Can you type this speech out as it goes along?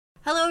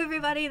Hello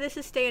everybody, this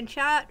is Stay and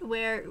Chat,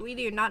 where we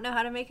do not know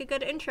how to make a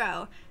good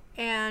intro.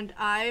 And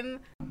I'm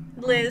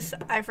Liz,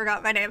 I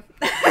forgot my name.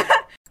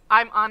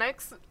 I'm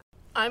Onyx.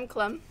 I'm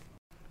Clem.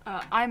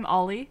 I'm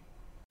Ollie.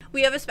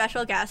 We have a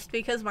special guest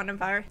because one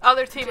of our...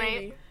 Other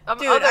teammate.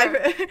 Dude,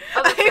 I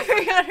I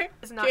forgot her.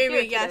 is not Jamie,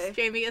 here yes,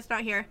 today. Jamie is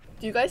not here.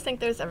 Do you guys think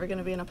there's ever going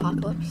to be an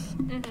apocalypse?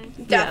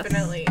 Mm-hmm.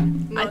 Definitely.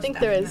 I think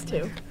there is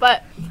too.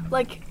 But,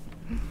 like,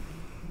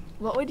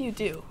 what would you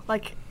do?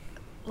 Like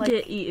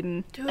Get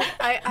eaten. Dude,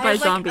 I By have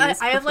zombies,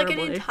 I have like an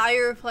preferably.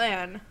 entire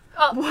plan.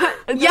 Oh, What?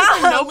 There's Yeah,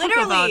 a notebook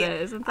literally. about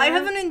it, isn't I there?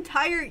 have an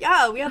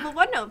entire, we have a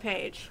OneNote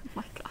page. Oh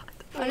my god.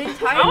 An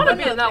entire I want to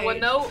OneNote be in that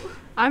page. OneNote.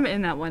 I'm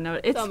in that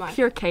OneNote. It's So am I.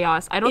 pure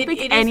chaos. I don't It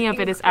think is any of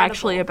it is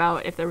actually incredible.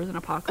 about if there was an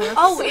apocalypse.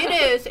 Oh, it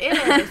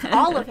is.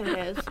 All of it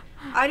is.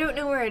 I don't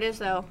know where it is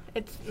though.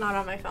 It's not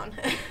on my phone.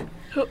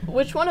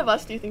 Which one of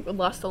us do you think would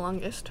last the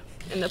longest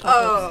in the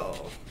apocalypse?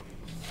 Oh.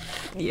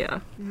 Yeah.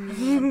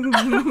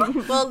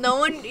 Well, no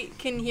one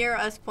can hear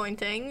us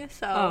pointing,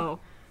 so Oh.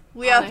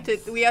 we have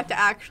Onyx. to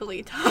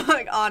actually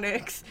talk.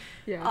 Onyx.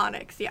 Yeah.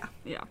 Onyx, yeah.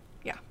 Yeah.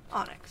 Yeah.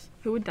 Onyx.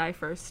 Who would die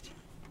first?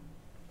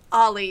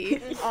 Ollie.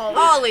 Ollie.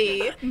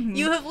 Ollie.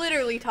 You have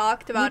literally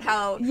talked about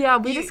how Yeah,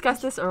 we you-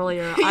 discussed this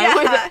earlier. Yeah. I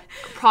would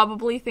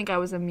probably think I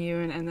was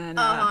immune and then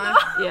yeah.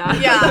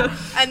 Yeah.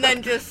 And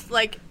then just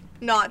like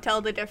not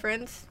tell the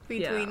difference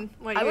between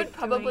what I you're would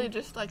probably doing.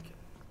 just, like,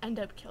 end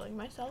up killing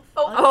myself.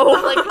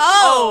 Oh. Like,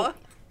 Oh.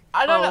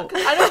 I don't know, Oh.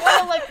 'cause I don't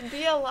want to, like,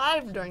 be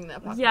alive during the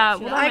apocalypse. Yeah,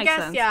 you well, know? that I makes guess,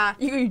 sense. yeah.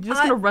 You're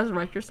just I- gonna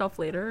resurrect yourself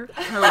later?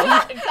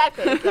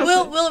 exactly.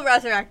 We'll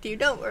resurrect you.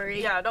 Don't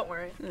worry. Yeah, don't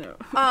worry.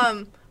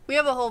 No. We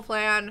have a whole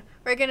plan.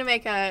 We're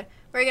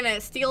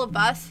gonna steal a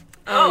bus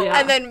Oh, yeah.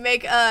 and then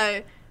make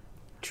a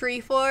tree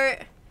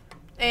fort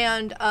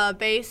and a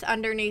base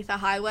underneath a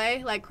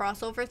highway, like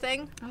crossover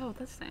thing. Oh,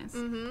 that's nice.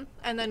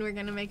 And then we're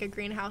gonna make a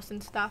greenhouse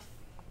and stuff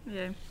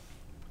Yeah.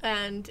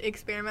 and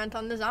experiment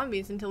on the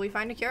zombies until we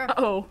find a cure.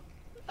 Oh.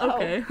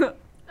 Okay.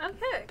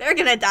 Okay. They're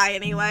gonna die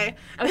anyway.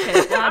 Okay,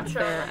 I'm that's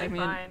sure fair. it'll I be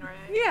mean, fine, right?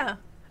 Yeah.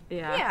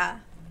 yeah.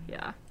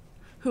 Yeah.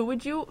 Who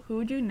would you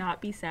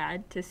not be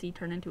sad to see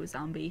turn into a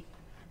zombie?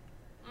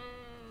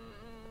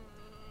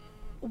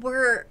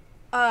 We're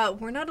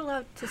not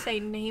allowed to say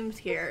names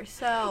here,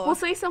 so. We'll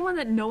say someone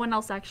that no one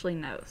else actually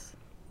knows.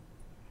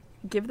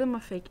 Give them a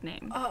fake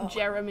name. Oh.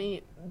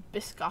 Jeremy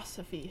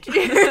Biscosophy.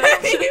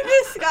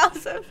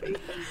 Viscosophy.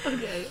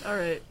 Okay, all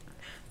right.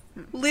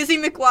 Lizzie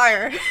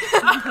McGuire.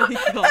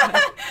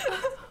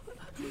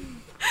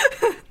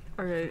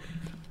 All right.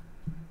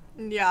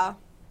 Yeah.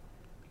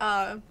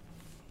 I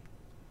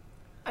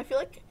feel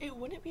like it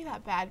wouldn't be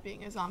that bad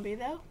being a zombie,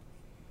 though.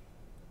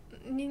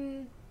 I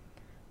mean,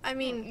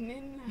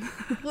 Mm.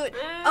 what,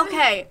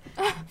 okay.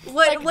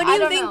 What Like, do I you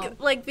don't think know.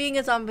 like being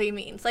a zombie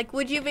means? Like,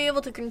 would you be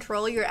able to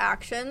control your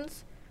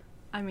actions,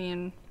 I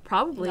mean,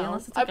 probably No.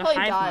 unless it's I'd like a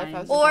probably hive die if I mind.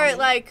 was a or zombie.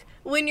 like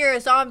when you're a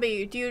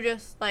zombie, do you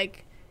just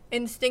like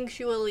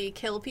instinctually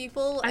kill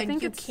people I and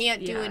think you it's-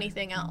 can't do yeah.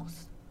 anything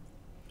else?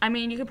 I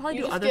mean, you could probably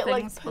You do just other get,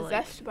 things. like, but,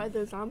 possessed by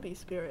the zombie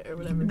spirit or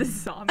whatever. the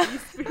zombie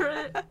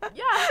spirit.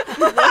 Yeah.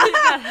 What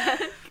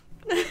the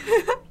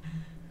heck?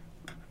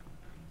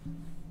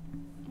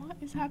 What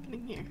is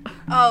happening here?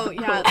 Oh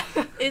yeah,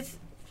 it's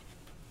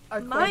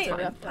Our my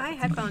cords are up. my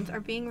headphones are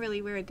being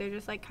really weird. They're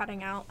just like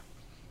cutting out.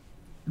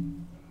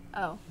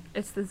 Oh.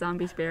 It's the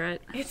zombie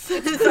spirit. It's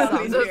the Zombie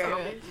zombie Those spirit.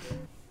 zombies.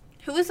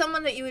 Who is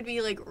someone that you would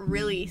be like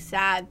really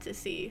sad to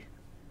see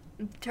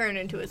turn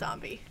into a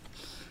zombie?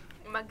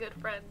 My good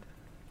friend.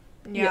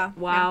 Yeah.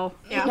 Wow.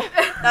 Yeah.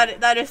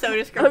 That is so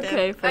descriptive.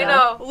 Okay. I fair.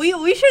 know.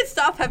 We should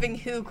stop having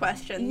who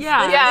questions.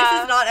 Yeah. This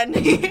Yeah. is not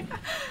ending.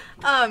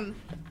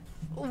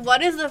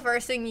 What is the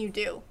first thing you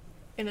do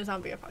in a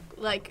zombie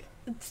apocalypse? Like,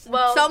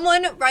 Well-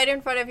 someone right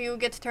in front of you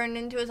gets turned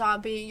into a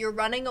zombie. You're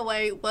running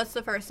away. What's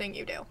the first thing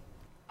you do?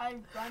 I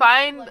run,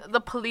 Find like-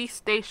 the police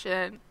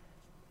station.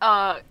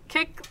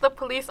 Kick the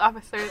police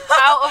officers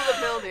out of the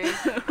building.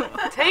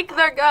 Take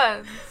their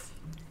guns.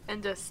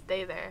 And just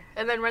stay there.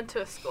 And then run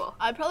to a school.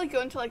 I'd probably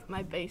go into, like,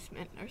 my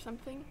basement or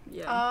something.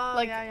 Yeah. Oh,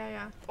 Like-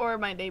 yeah. Or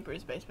my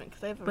neighbor's basement,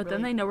 because they have a But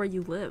then they really... know where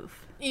you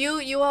live.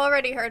 You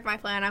already heard my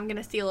plan. I'm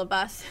gonna steal a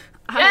bus.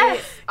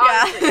 Yes!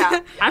 Honestly,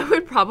 yeah. I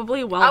would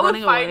probably, while I would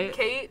running find away.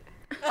 Kate.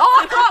 No!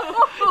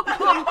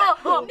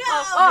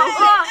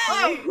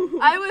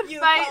 I would You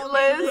find call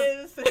me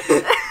Liz.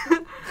 Liz.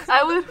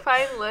 I would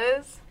find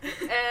Liz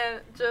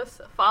and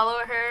just follow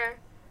her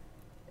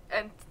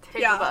and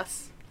take Yeah. the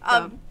bus.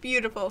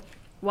 Beautiful.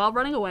 While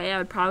running away, I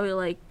would probably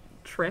like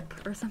trip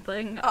or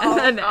something, Oh. and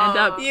then end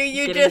up. You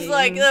getting just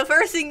like eaten. the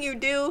first thing you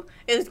do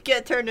is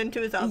get turned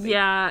into a zombie.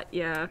 Yeah.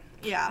 Yeah.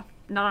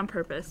 Not on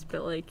purpose,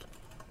 but like.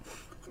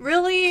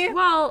 Really?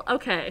 Well,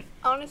 okay.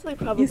 Honestly,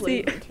 probably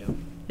see- me too.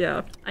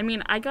 Yeah. I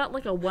mean, I got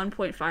like a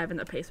 1.5 in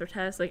the pacer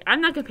test. Like,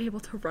 I'm not gonna be able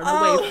to run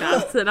Oh. away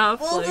fast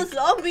enough. Well, like, the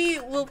zombie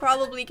will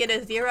probably get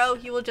a 0.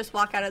 He will just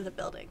walk out of the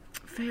building.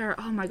 fair.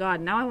 Oh my god.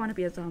 Now I want to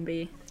be a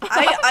zombie.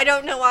 I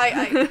don't know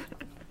why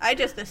I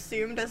just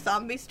assumed a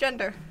zombie's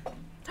gender.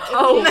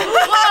 Oh.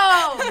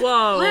 Whoa!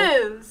 Whoa.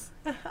 Liz!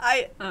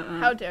 I Uh-uh.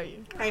 How dare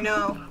you?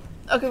 know.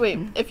 Okay, wait.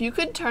 If you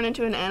could turn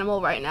into an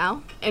animal right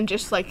now and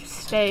just like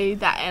stay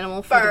that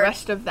animal for the Bird.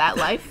 rest of that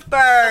life,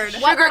 Bird.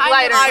 What Sugar kind of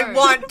glider. I bird?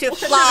 want to Sugar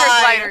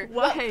fly. glider.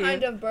 what Why?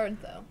 kind of bird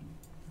though?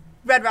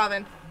 Red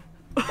robin.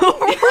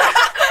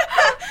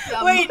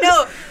 Yum. Wait,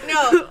 no.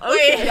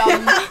 Wait.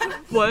 Yum.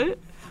 What?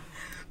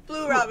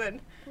 Blue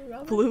robin.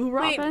 Blue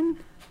Wait. robin?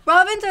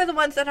 Robins are the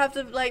ones that have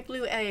the like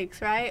blue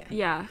eggs, right?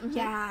 Yeah.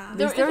 Yeah.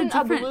 There Is there a isn't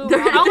a different- blue there-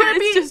 robin. I want to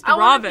It's be. just I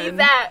want to be Robin.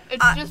 that.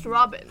 It's just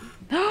Robin.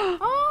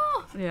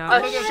 Oh. Yeah.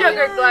 A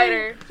sugar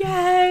glider.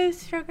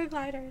 Yes, sugar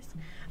gliders.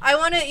 I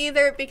want to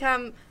either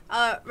become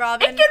a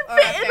robin It can or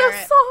fit a in a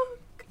ferret. song.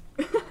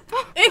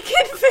 It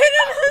can fit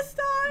in a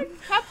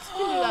sock. Cats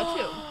can do that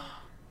too.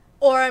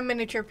 Or a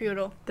miniature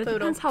poodle. That Poodle.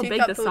 depends how big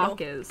Teacup the poodle. sock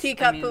is.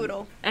 Teacup I mean,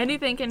 poodle.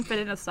 Anything can fit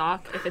in a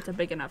sock if it's a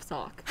big enough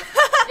sock.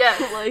 Yes.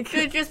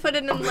 Like Just put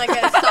it in like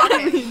a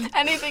stocking.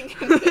 Anything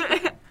can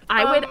fit.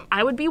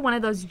 I would be one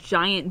of those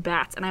giant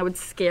bats and I would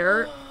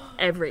scare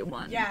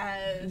everyone.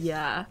 Yes.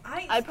 Yeah.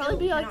 I'd probably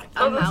be like a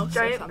Oh, those mouse or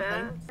giant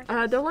something.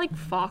 bats. They're like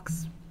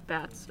fox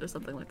bats or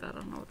something like that. I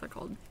don't know what they're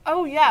called.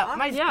 Oh yeah,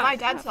 my Yeah.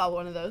 dad saw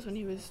one of those when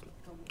he was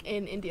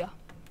in India.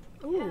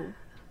 Ooh.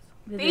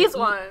 Did they These eat-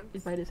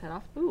 ones. Bite his head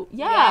off? Ooh.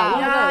 Yeah.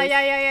 Yeah. one of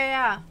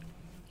Yeah. those.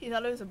 He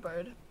thought it was a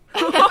bird.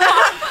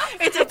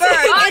 It's a bird.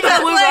 It's a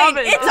blue plane.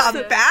 robin. It's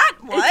a bat.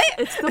 What?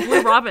 It's the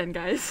blue robin,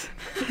 guys.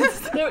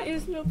 There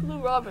is no blue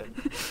robin.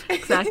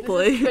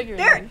 Exactly. Figuring.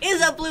 There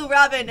is a blue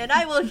robin, and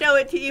I will show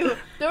it to you.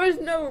 There is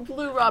no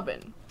blue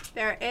robin.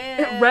 There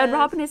is. Red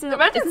robin isn't.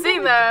 Imagine isn't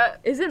seeing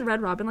that. that. Isn't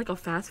Red Robin like a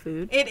fast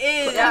food? It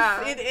is.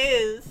 Yeah. It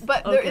is.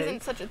 But there Okay.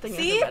 isn't such a thing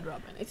See? as a red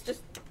robin. It's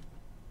just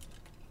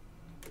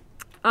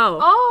Oh.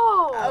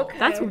 Oh. Okay.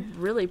 That's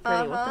really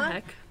pretty. What the Uh-huh.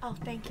 heck? Oh,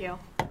 thank you.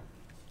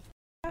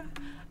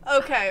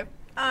 Okay.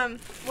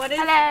 What is?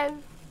 Hello.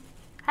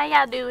 How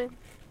y'all doing?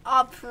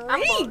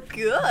 Pretty bored.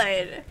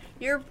 good.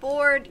 You're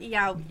bored.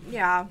 Yeah.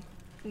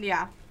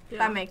 Yeah.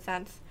 That makes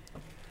sense.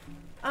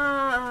 Do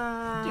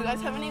you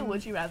guys have any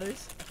would you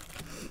rathers?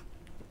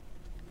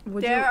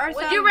 Would There you? are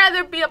Would some. you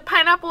rather be a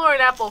pineapple or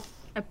an apple?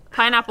 A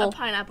pineapple. A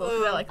pineapple.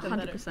 'Cause I like them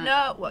better. 100%.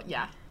 No, well,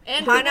 yeah.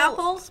 And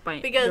Pineapples?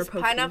 Spite. Because They're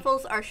pokey.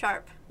 pineapples are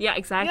sharp. Yeah,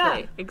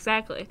 exactly. Yeah.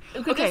 Exactly.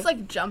 You could Okay. just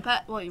like jump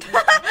at. Well, you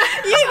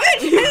You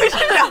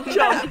could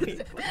jump at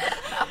people.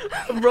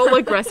 Roll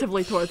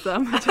aggressively towards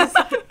them. Just-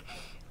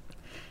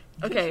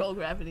 okay. control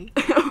gravity.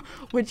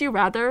 Would you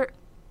rather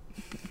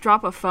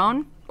drop a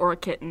phone or a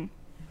kitten?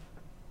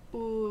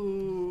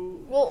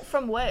 Ooh. Well,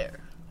 from where?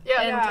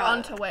 Yeah. And Yeah.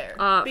 onto where?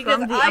 Because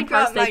from the I Empire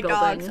drop my State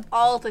dogs Building.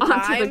 all the onto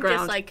time, the ground.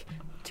 just like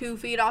 2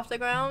 feet off the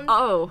ground.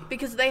 Oh.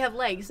 Because they have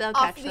legs, they'll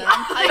Off catch the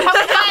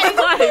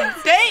them.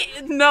 Legs.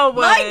 They, No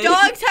way. my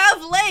dogs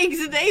have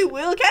legs. They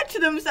will catch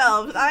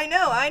themselves. I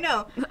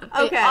know.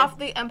 Okay. Off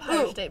the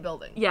Empire Ooh. State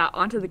Building. Yeah,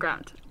 onto the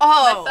ground.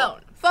 Oh, My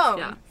phone. Phone.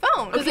 Yeah.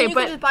 Phone. Because Okay, then you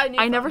but could just buy a new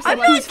I never phone. said I'm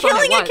not whose phone it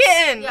killing a was.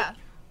 kitten. Yeah.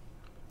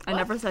 I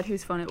never said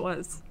whose phone it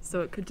was, so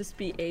it could just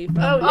be a phone.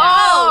 Oh, yeah.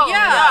 Oh, yeah.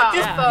 yeah.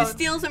 Just Yeah.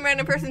 steal some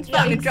random person's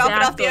Yeah, phone and drop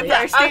it off the exactly.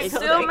 Empire I State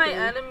steal Building. my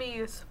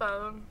enemy's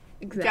phone.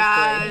 Exactly.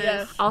 Guys.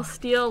 Yes. I'll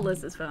steal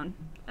Liz's phone,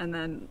 and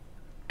then.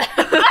 My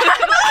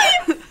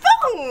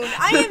phone!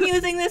 I am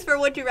using this for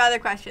would you rather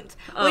questions.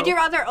 Would Oh. you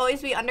rather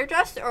always be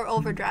underdressed or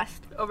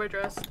overdressed?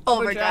 Overdressed.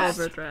 Overdressed.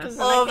 Overdressed.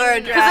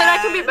 Overdressed. Because then I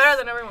can be better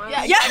than everyone.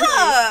 Yeah.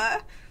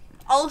 Yeah!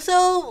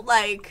 Also,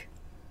 like,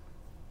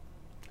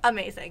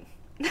 amazing.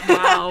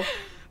 Wow.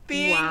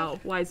 Being, Wow.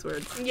 Wise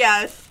words.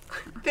 Yes.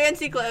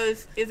 Fancy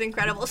clothes is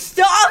incredible.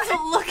 Stop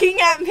looking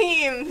at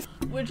memes!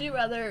 Would you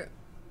rather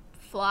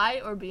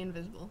fly or be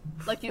invisible?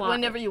 Like you, Fly.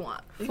 whenever you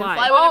want. You Fly. can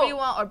fly whenever Oh. you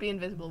want or be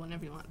invisible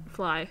whenever you want.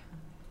 Fly.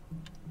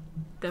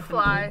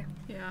 Definitely. Fly.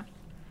 Yeah.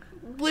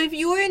 Well, if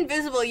you were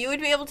invisible, you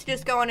would be able to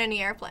just go on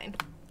any airplane.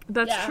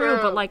 That's Yeah. true,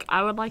 True. but like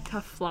I would like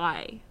to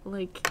fly.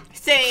 Like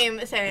Same.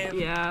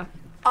 yeah.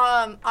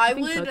 I I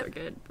think both are would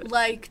good. But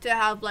like to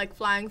have, like,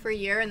 flying for a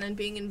year and then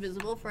being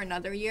invisible for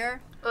another year.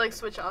 Or like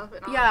switch off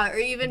and on. Yeah, or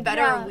even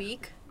better, Yeah. a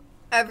week.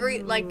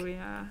 Every, like, Ooh,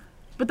 yeah.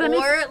 But then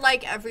if or,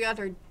 like, every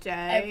other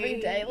day.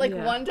 Every day, like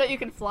Yeah. one day you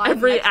can fly.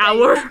 every next day-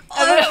 hour.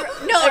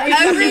 No, Every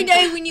every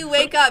day. day when you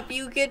wake up,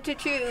 you get to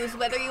choose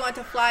whether you want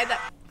to fly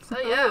that. So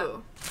yeah.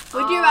 Ooh.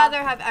 Would you rather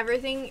have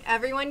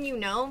everyone you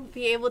know,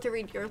 be able to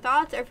read your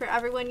thoughts, or for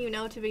everyone you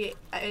know to be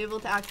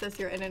able to access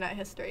your internet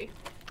history?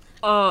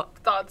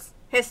 Thoughts.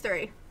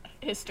 History.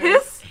 History.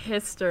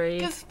 History.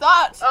 Because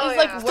thoughts Oh, is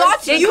yeah. like worse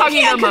Thoughts, than- you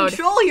Incognito can't mode.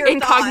 control your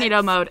Incognito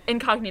thoughts. mode.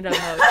 Incognito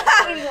mode.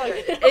 You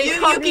can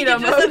Incognito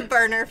get just a mode.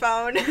 burner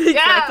phone.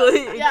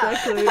 Exactly. Yeah.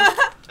 Exactly.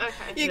 Okay.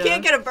 You Yeah.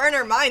 can't get a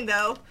burner mine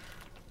though.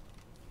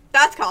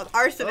 That's called Oh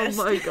arsonist.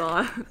 my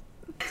god.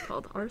 It's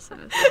called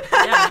arsonist.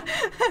 Yeah.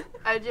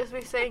 I'd just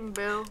be saying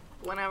boo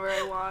whenever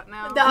I want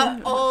now.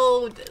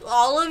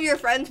 All of your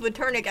friends would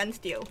turn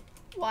against you.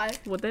 Why?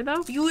 Would they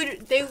though? You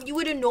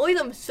would annoy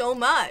them so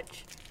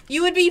much.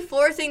 You would be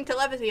forcing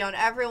telepathy on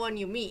everyone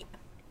you meet.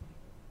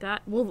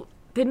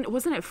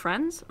 Wasn't it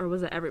friends or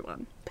was it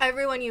everyone?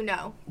 Everyone you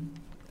know.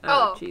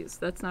 Oh. Jeez,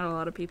 that's not a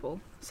lot of people.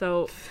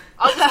 So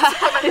I'll just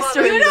put my phone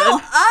History. on. You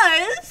know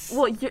us.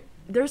 well,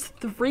 there's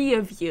 3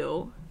 of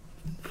you.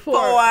 Four.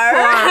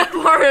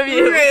 Four of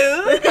you.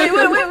 Rude. Wait,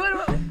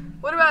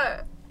 what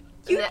about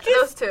You those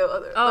just- two?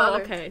 The Oh,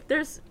 others? okay.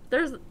 There's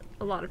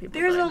a lot of people.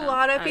 There's that a I know,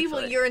 lot of people.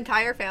 actually. Your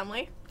entire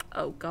family.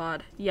 Oh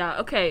God. Yeah.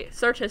 Okay.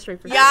 Search history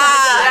for. Yeah.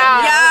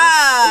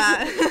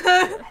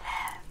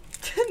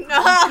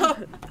 No.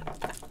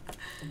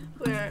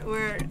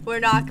 We're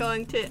not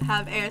going to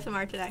have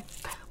ASMR today.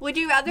 Would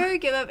you rather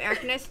give up air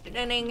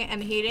conditioning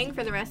and heating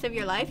for the rest of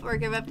your life, or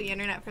give up the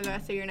internet for the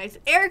rest of your life?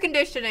 Air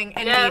conditioning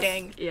and Yes.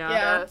 heating. Yeah.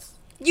 Yes.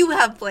 You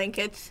have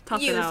blankets.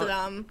 Tough it Use out.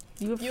 them.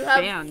 You have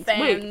have fans.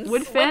 fans. Wait.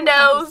 Would fan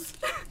Windows.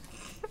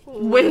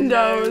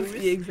 Windows.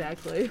 Yeah,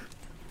 exactly.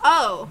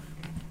 Oh.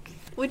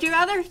 Would you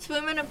rather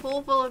swim in a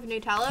pool full of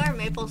Nutella or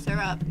maple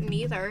syrup?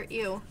 Neither.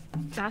 Ew.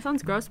 That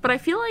sounds gross, but I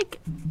feel like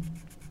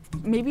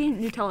maybe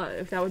Nutella,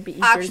 if that would be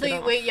easier to Actually,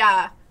 get off. wait,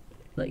 yeah.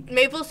 Like,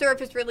 Maple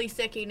syrup is really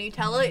sticky.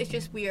 Nutella is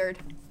just weird,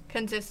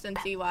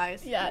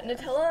 consistency-wise. Yeah,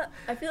 Nutella.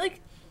 I feel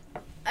like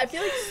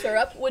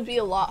syrup would be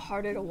a lot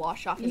harder to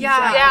wash off.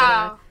 Yeah.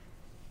 Yeah.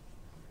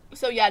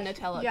 So yeah,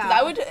 Nutella. Yeah. Because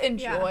I would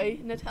enjoy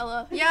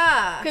Nutella.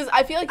 Yeah. Because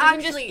I feel like you can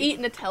just Actually- eat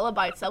Nutella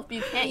by itself, but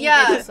you can't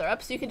Yeah. eat maple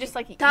syrup, so you can just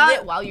like That- eat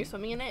it while you're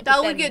swimming in it. That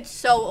but would then- get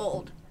so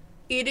old.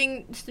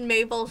 Eating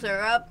maple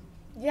syrup,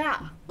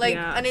 yeah. like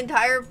Yeah. an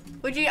entire.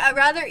 Would you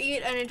rather eat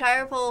an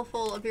entire bowl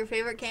full of your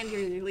favorite candy or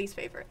your least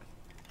favorite?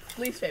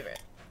 Least favorite.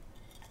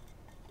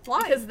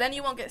 Why? Because then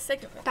you won't get sick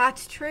of it.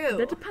 That's true.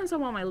 that depends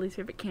on what my least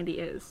favorite candy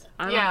is.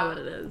 I don't Yeah. know what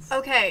it is.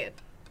 Okay,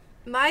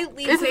 my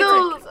least It's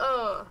favorite.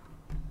 those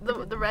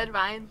the red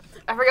vine.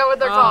 I forgot what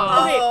they're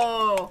called. Okay.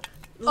 Oh.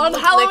 On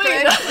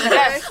Halloween,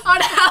 Licorice. on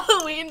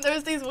Halloween, there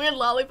was these weird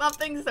lollipop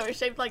things that were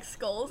shaped like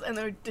skulls, and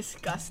they were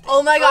disgusting.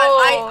 Oh my god,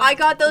 Oh. I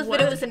got those, but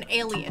it What? was an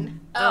alien.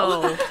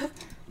 Oh.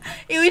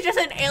 It was just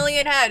an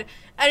alien head,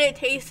 and it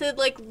tasted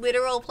like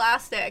literal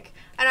plastic,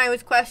 and I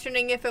was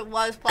questioning if it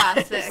was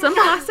plastic. Some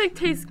plastic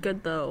tastes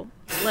good though.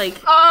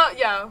 Like,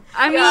 Yeah.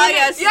 I mean,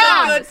 yes, yeah,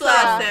 some good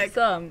plastic.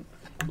 Some.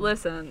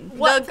 Listen.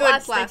 What The good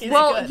plastic plastic. is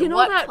Well, good? you know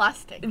what that-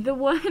 plastic? The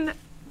one.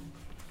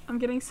 I'm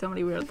getting so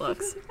many weird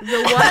looks.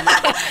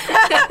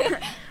 The one.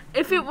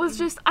 If it was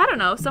just, I don't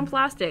know, some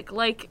plastic.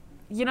 Like,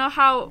 you know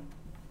how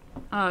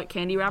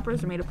candy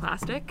wrappers are made of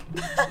plastic?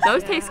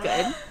 Those taste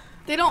good.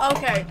 They don't.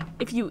 Okay,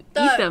 If you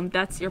The- eat them,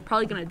 you're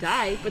probably gonna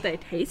die, but they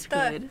taste The-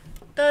 good.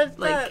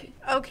 the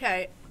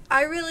okay,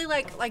 I really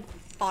like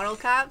bottle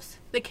caps,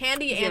 the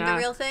candy and the Yeah.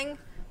 real thing.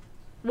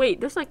 Wait,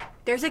 there's like,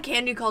 There's a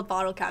candy called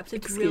bottle caps.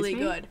 It's Excuse really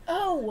me? good.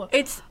 Oh.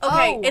 It's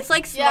okay. Oh, It's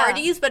like yeah.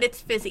 Smarties, but it's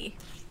fizzy.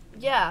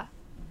 Yeah.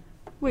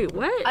 wait,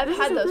 what? I've This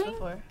had is a those thing?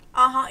 before.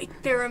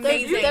 They're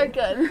amazing. They're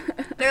good.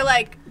 They're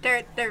like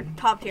they're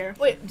top tier.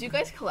 Wait, do you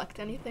guys collect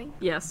anything?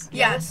 Yes.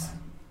 Yes.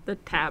 The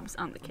tabs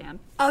on the can.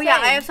 Oh yeah,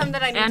 I Same. have some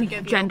that I need to And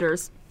give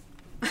genders.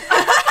 you.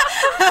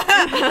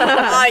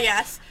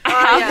 Yes. I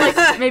have yes.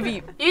 like maybe.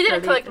 You didn't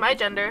 30. collect my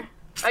gender.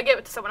 I gave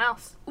it to someone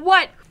else.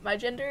 What? My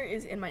gender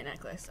is in my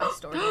necklace. I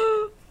stored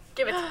it.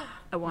 Give it.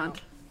 I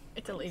want.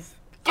 It's a leaf.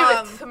 Give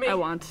Um, it to me. I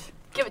want.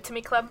 Give it to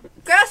me, Clem.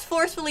 Grass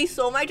forcefully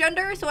stole my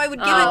gender, so I would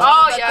give it Oh. to you,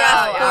 Oh, but yeah,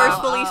 Grass yeah.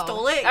 forcefully Oh.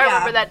 stole it. I yeah.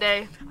 remember that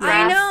day. I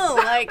Grass. know,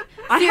 like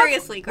I have-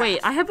 seriously, Grass. Wait,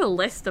 I have a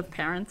list of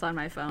parents on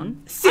my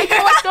phone. I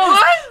collect those.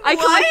 I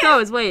collect What?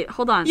 those. Wait,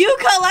 hold on. You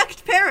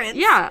collect parents.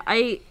 Yeah,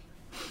 I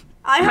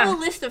I have a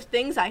list of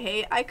things I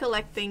hate. I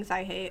collect things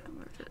I hate.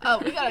 Oh,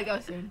 we gotta go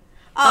soon.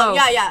 Oh,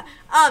 Oh. yeah.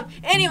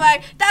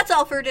 Anyway, that's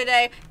all for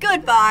today.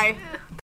 Goodbye.